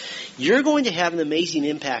others, you're going to have an amazing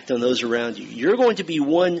impact on those around you. You're going to be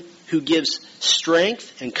one who gives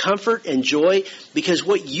strength and comfort and joy because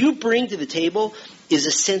what you bring to the table is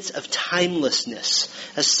a sense of timelessness,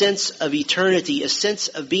 a sense of eternity, a sense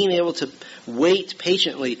of being able to wait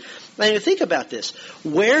patiently. Now, think about this.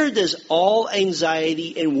 Where does all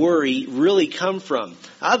anxiety and worry really come from?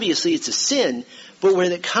 Obviously, it's a sin, but where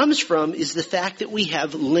that comes from is the fact that we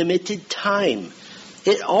have limited time.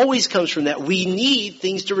 It always comes from that. We need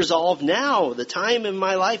things to resolve now. The time in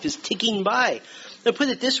my life is ticking by. Now, put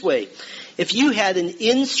it this way. If you had an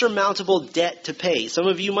insurmountable debt to pay, some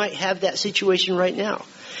of you might have that situation right now.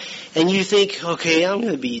 And you think, okay, I'm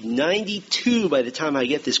going to be 92 by the time I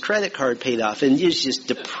get this credit card paid off. And it's just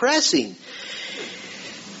depressing.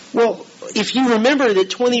 Well, if you remember that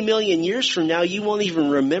 20 million years from now, you won't even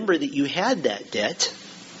remember that you had that debt.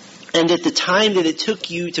 And that the time that it took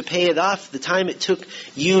you to pay it off, the time it took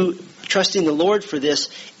you trusting the Lord for this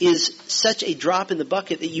is such a drop in the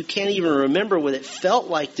bucket that you can't even remember what it felt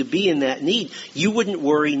like to be in that need. You wouldn't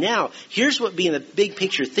worry now. Here's what being a big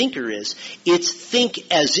picture thinker is. It's think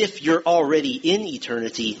as if you're already in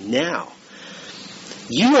eternity now.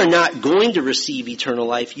 You are not going to receive eternal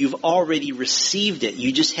life. You've already received it.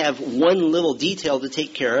 You just have one little detail to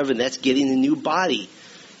take care of, and that's getting a new body.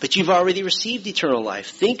 But you've already received eternal life.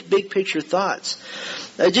 Think big picture thoughts.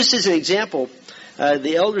 Just as an example,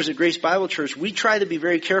 the elders at Grace Bible Church, we try to be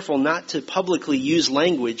very careful not to publicly use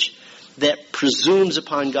language that presumes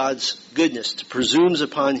upon God's goodness, to presumes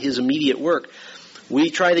upon His immediate work. We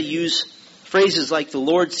try to use phrases like, the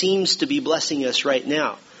Lord seems to be blessing us right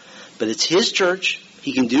now. But it's His church.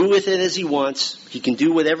 He can do with it as He wants. He can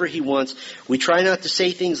do whatever He wants. We try not to say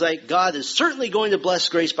things like, God is certainly going to bless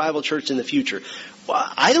Grace Bible Church in the future.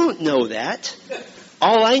 Well, I don't know that.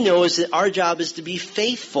 All I know is that our job is to be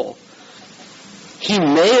faithful. He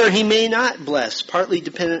may or he may not bless, partly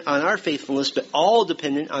dependent on our faithfulness, but all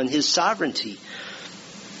dependent on his sovereignty.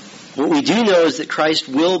 What we do know is that Christ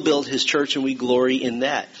will build his church, and we glory in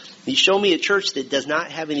that. You show me a church that does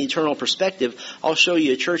not have an eternal perspective, I'll show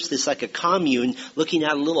you a church that's like a commune looking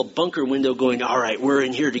out a little bunker window going, all right, we're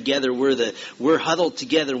in here together, we're huddled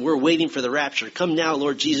together, and we're waiting for the rapture. Come now,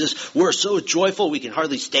 Lord Jesus, we're so joyful we can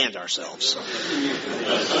hardly stand ourselves.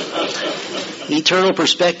 Eternal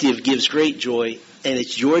perspective gives great joy, and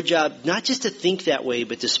it's your job not just to think that way,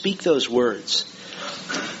 but to speak those words.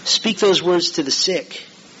 Speak those words to the sick.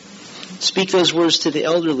 Speak those words to the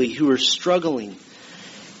elderly who are struggling.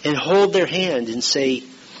 And hold their hand and say,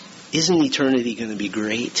 isn't eternity going to be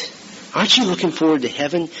great? Aren't you looking forward to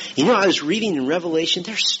heaven? You know, I was reading in Revelation,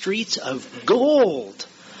 there's streets of gold.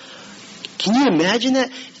 Can you imagine that?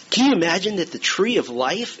 Can you imagine that the tree of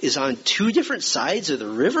life is on two different sides of the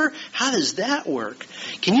river? How does that work?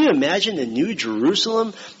 Can you imagine a new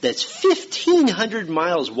Jerusalem that's 1,500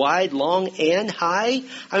 miles wide, long, and high?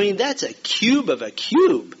 I mean, that's a cube of a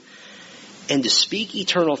cube. And to speak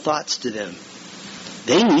eternal thoughts to them.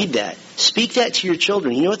 They need that. Speak that to your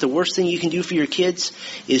children. You know what the worst thing you can do for your kids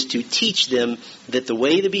is to teach them that the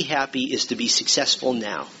way to be happy is to be successful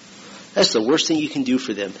now. That's the worst thing you can do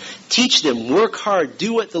for them. Teach them, work hard,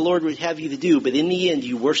 do what the Lord would have you to do, but in the end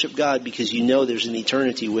you worship God because you know there's an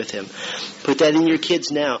eternity with him. Put that in your kids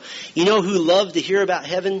now. You know who love to hear about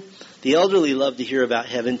heaven? The elderly love to hear about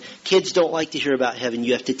heaven. Kids don't like to hear about heaven.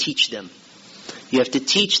 You have to teach them. You have to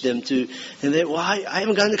teach them to, and they, well, I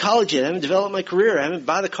haven't gone to college yet. I haven't developed my career. I haven't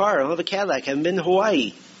bought a car. I don't have a Cadillac. I haven't been to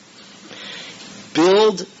Hawaii.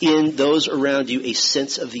 Build in those around you a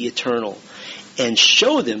sense of the eternal and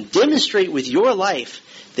show them, demonstrate with your life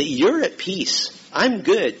that you're at peace. I'm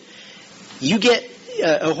good. You get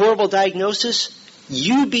a horrible diagnosis,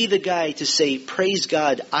 you be the guy to say, praise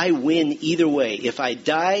God, I win either way. If I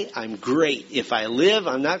die, I'm great. If I live,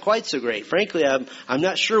 I'm not quite so great. Frankly, I'm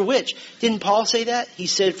not sure which. Didn't Paul say that? He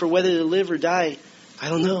said, for whether to live or die, I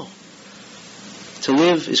don't know. To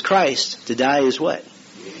live is Christ. To die is what?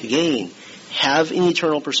 Gain. Have an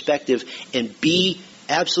eternal perspective and be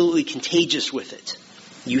absolutely contagious with it.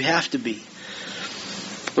 You have to be.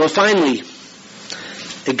 Well, finally,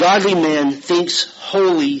 a godly man thinks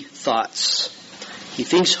holy thoughts. He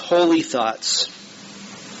thinks holy thoughts.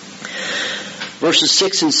 Verses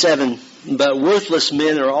 6 and 7. But worthless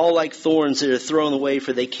men are all like thorns that are thrown away,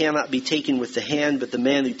 for they cannot be taken with the hand, but the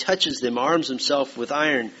man who touches them arms himself with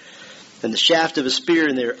iron and the shaft of a spear,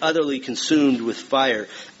 and they are utterly consumed with fire.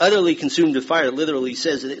 Utterly consumed with fire literally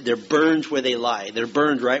says that they're burned where they lie. They're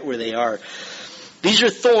burned right where they are. These are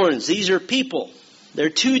thorns. These are people. They're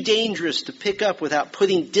too dangerous to pick up without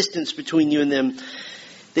putting distance between you and them,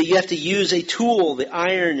 that you have to use a tool, the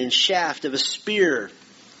iron and shaft of a spear,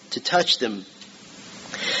 to touch them.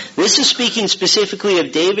 This is speaking specifically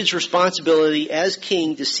of David's responsibility as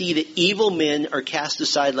king to see that evil men are cast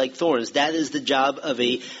aside like thorns. That is the job of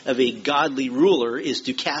a godly ruler, is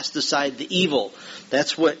to cast aside the evil.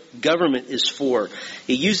 That's what government is for.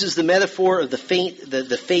 He uses the metaphor of the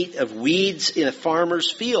fate of weeds in a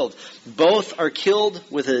farmer's field. Both are killed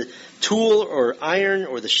with a tool or iron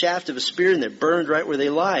or the shaft of a spear, and they're burned right where they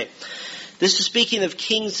lie. This is speaking of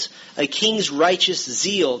a king's righteous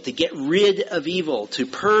zeal to get rid of evil, to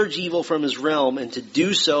purge evil from his realm, and to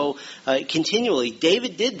do so continually.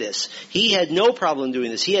 David did this. He had no problem doing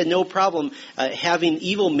this. He had no problem having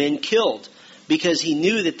evil men killed, because he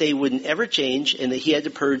knew that they wouldn't ever change and that he had to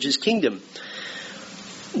purge his kingdom.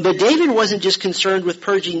 But David wasn't just concerned with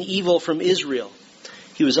purging evil from Israel.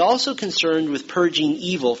 He was also concerned with purging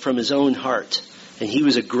evil from his own heart. And he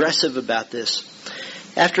was aggressive about this.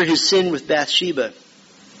 After his sin with Bathsheba,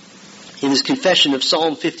 in his confession of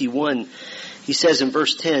Psalm 51, he says in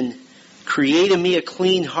verse 10, "Create in me a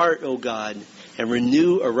clean heart, O God, and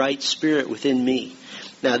renew a right spirit within me."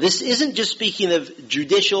 Now, this isn't just speaking of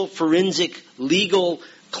judicial, forensic, legal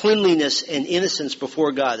cleanliness and innocence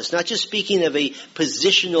before God. It's not just speaking of a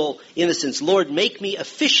positional innocence. Lord, make me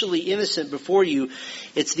officially innocent before you.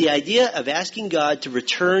 It's the idea of asking God to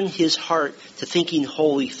return his heart to thinking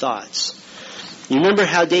holy thoughts. You remember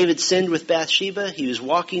how David sinned with Bathsheba? He was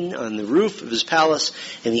walking on the roof of his palace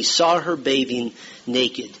and he saw her bathing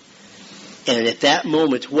naked. And at that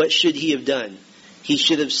moment, what should he have done? He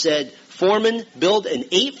should have said, "Foreman, build an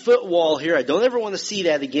 8-foot wall here. I don't ever want to see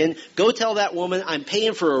that again. Go tell that woman I'm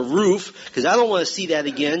paying for a roof because I don't want to see that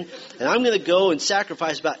again. And I'm going to go and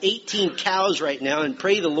sacrifice about 18 cows right now and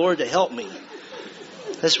pray the Lord to help me."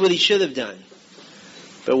 That's what he should have done.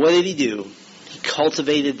 But what did he do? He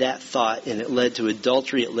cultivated that thought, and it led to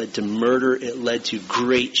adultery, it led to murder, it led to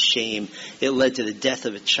great shame, it led to the death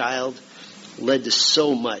of a child. led to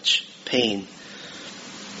so much pain.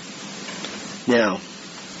 Now,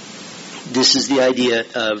 this is the idea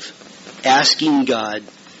of asking God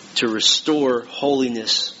to restore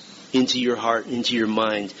holiness into your heart, into your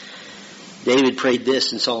mind. David prayed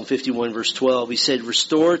this in Psalm 51 verse 12. He said,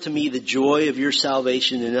 "Restore to me the joy of your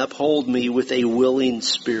salvation and uphold me with a willing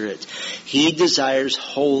spirit." He desires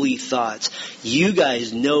holy thoughts. You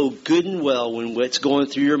guys know good and well when what's going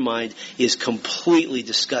through your mind is completely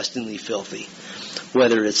disgustingly filthy.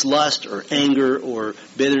 Whether it's lust or anger or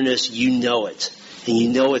bitterness, you know it. And you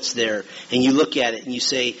know it's there. And you look at it and you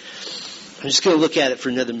say, I'm just going to look at it for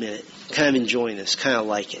another minute. Kind of enjoying this. Kind of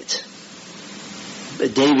like it.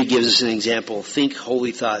 But David gives us an example. Think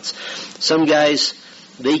holy thoughts. Some guys,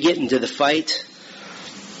 they get into the fight.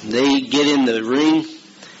 They get in the ring.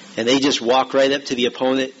 And they just walk right up to the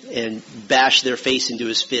opponent and bash their face into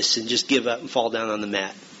his fists and just give up and fall down on the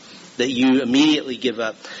mat. That you immediately give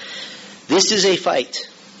up. This is a fight.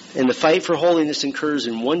 And the fight for holiness occurs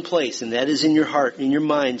in one place, and that is in your heart, in your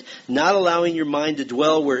mind. Not allowing your mind to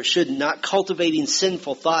dwell where it shouldn't. Not cultivating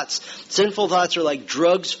sinful thoughts. Sinful thoughts are like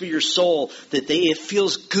drugs for your soul. It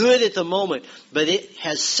feels good at the moment, but it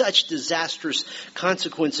has such disastrous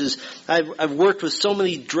consequences. I've worked with so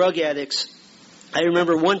many drug addicts. I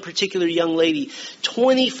remember one particular young lady,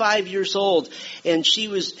 25 years old, and she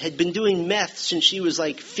had been doing meth since she was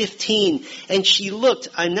like 15, and she looked,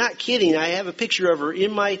 I'm not kidding, I have a picture of her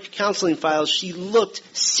in my counseling files, she looked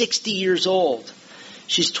 60 years old.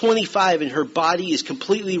 She's 25 and her body is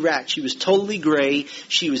completely racked. She was totally gray,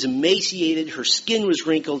 she was emaciated, her skin was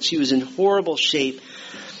wrinkled, she was in horrible shape.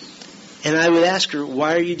 And I would ask her,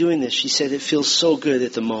 why are you doing this? She said, it feels so good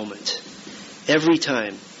at the moment. Every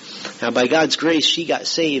time. Now, by God's grace, she got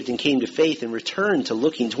saved and came to faith and returned to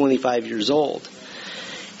looking 25 years old.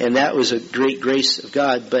 And that was a great grace of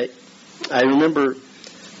God. But I remember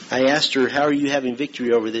I asked her, how are you having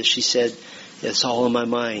victory over this? She said, it's all in my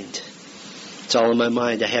mind. It's all in my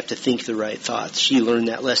mind. I have to think the right thoughts. She learned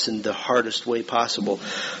that lesson the hardest way possible.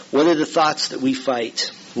 What are the thoughts that we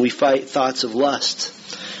fight? We fight thoughts of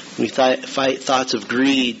lust. We fight thoughts of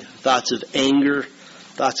greed, thoughts of anger,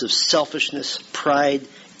 thoughts of selfishness, pride,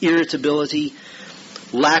 irritability,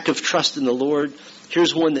 lack of trust in the Lord.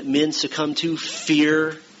 Here's one that men succumb to,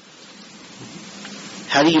 fear.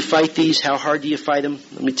 How do you fight these? How hard do you fight them?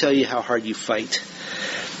 Let me tell you how hard you fight.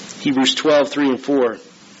 Hebrews 12:3-4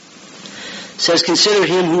 says, consider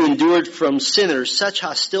him who endured from sinners such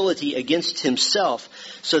hostility against himself,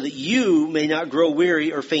 so that you may not grow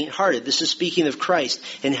weary or faint-hearted. This is speaking of Christ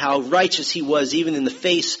and how righteous he was even in the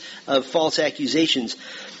face of false accusations.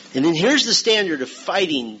 And then here's the standard of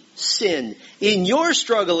fighting sin. In your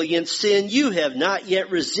struggle against sin, you have not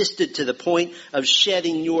yet resisted to the point of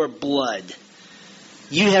shedding your blood.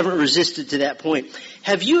 You haven't resisted to that point.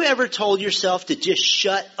 Have you ever told yourself to just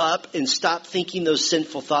shut up and stop thinking those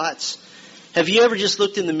sinful thoughts? Have you ever just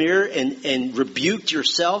looked in the mirror and rebuked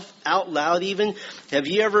yourself out loud even? Have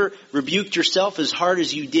you ever rebuked yourself as hard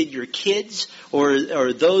as you did your kids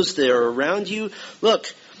or those that are around you?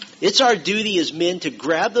 Look, it's our duty as men to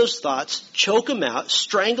grab those thoughts, choke them out,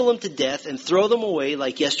 strangle them to death, and throw them away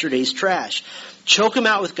like yesterday's trash. Choke them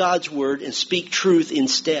out with God's word and speak truth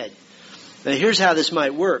instead. Now here's how this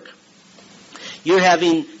might work. You're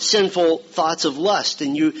having sinful thoughts of lust,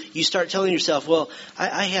 and you start telling yourself, well,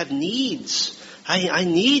 I have needs. I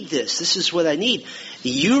need this. This is what I need.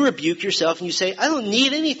 You rebuke yourself and you say, I don't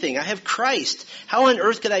need anything. I have Christ. How on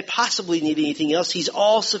earth could I possibly need anything else? He's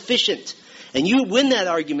all sufficient. And you win that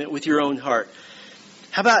argument with your own heart.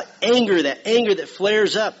 How about anger that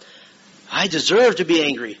flares up? I deserve to be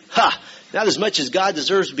angry. Ha! Not as much as God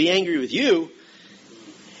deserves to be angry with you.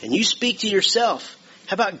 And you speak to yourself.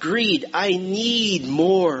 How about greed? I need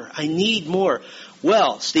more. I need more.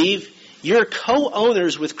 Well, Steve, you're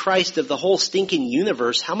co-owners with Christ of the whole stinking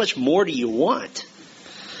universe. How much more do you want?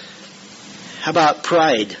 How about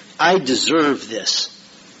pride? I deserve this.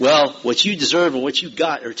 Well, what you deserve and what you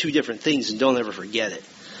got are two different things, and don't ever forget it.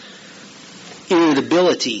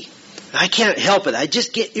 Irritability. I can't help it. I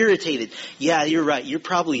just get irritated. Yeah, you're right. You're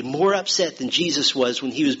probably more upset than Jesus was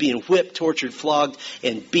when he was being whipped, tortured, flogged,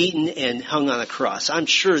 and beaten and hung on a cross. I'm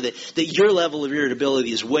sure that your level of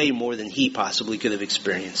irritability is way more than he possibly could have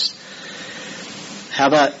experienced. How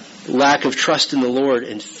about lack of trust in the Lord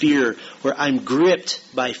and fear, where I'm gripped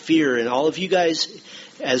by fear? And all of you guys,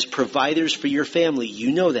 as providers for your family,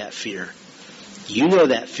 you know that fear. You know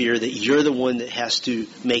that fear that you're the one that has to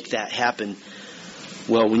make that happen.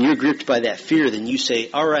 Well, when you're gripped by that fear, then you say,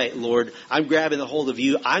 all right, Lord, I'm grabbing a hold of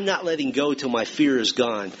you. I'm not letting go till my fear is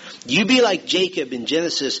gone. You be like Jacob in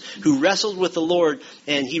Genesis, who wrestled with the Lord,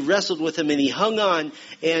 and he wrestled with him, and he hung on,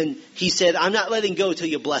 and he said, I'm not letting go till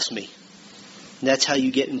you bless me. And that's how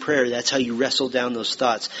you get in prayer. That's how you wrestle down those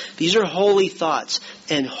thoughts. These are holy thoughts,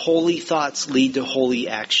 and holy thoughts lead to holy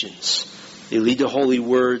actions. They lead to holy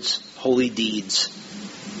words, holy deeds.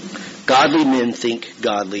 Godly men think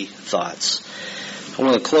godly thoughts. I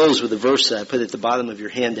want to close with a verse that I put at the bottom of your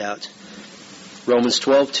handout. Romans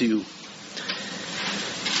 12:2.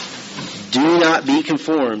 Do not be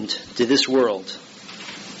conformed to this world,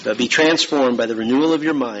 but be transformed by the renewal of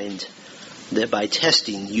your mind, that by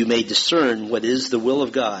testing you may discern what is the will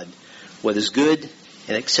of God, what is good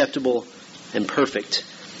and acceptable and perfect.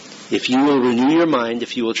 If you will renew your mind,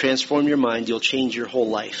 if you will transform your mind, you'll change your whole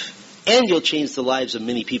life. And you'll change the lives of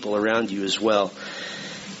many people around you as well.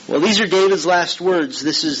 Well, these are David's last words.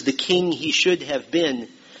 This is the king he should have been.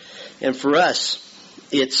 And for us,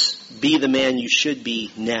 it's be the man you should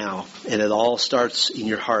be now. And it all starts in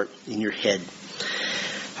your heart, in your head.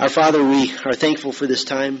 Our Father, we are thankful for this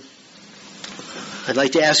time. I'd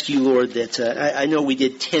like to ask you, Lord, that I know we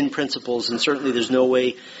did 10 principles, and certainly there's no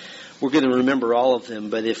way we're going to remember all of them.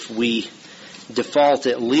 But if we default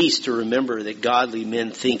at least to remember that godly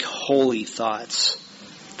men think holy thoughts,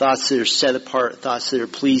 thoughts that are set apart, thoughts that are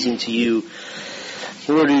pleasing to you.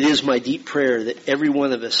 Lord, it is my deep prayer that every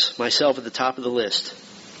one of us, myself at the top of the list,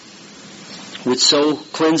 would so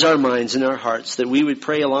cleanse our minds and our hearts that we would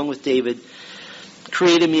pray along with David,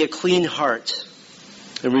 create in me a clean heart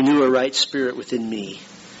and renew a right spirit within me.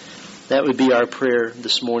 That would be our prayer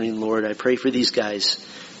this morning, Lord. I pray for these guys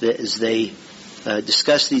that as they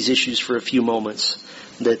discuss these issues for a few moments,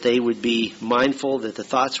 that they would be mindful that the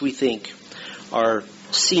thoughts we think are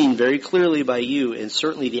seen very clearly by you, and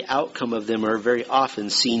certainly the outcome of them are very often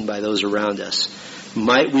seen by those around us.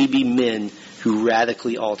 Might we be men who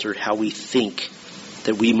radically alter how we think,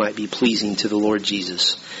 that we might be pleasing to the Lord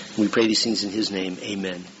Jesus. And we pray these things in His name.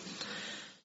 Amen.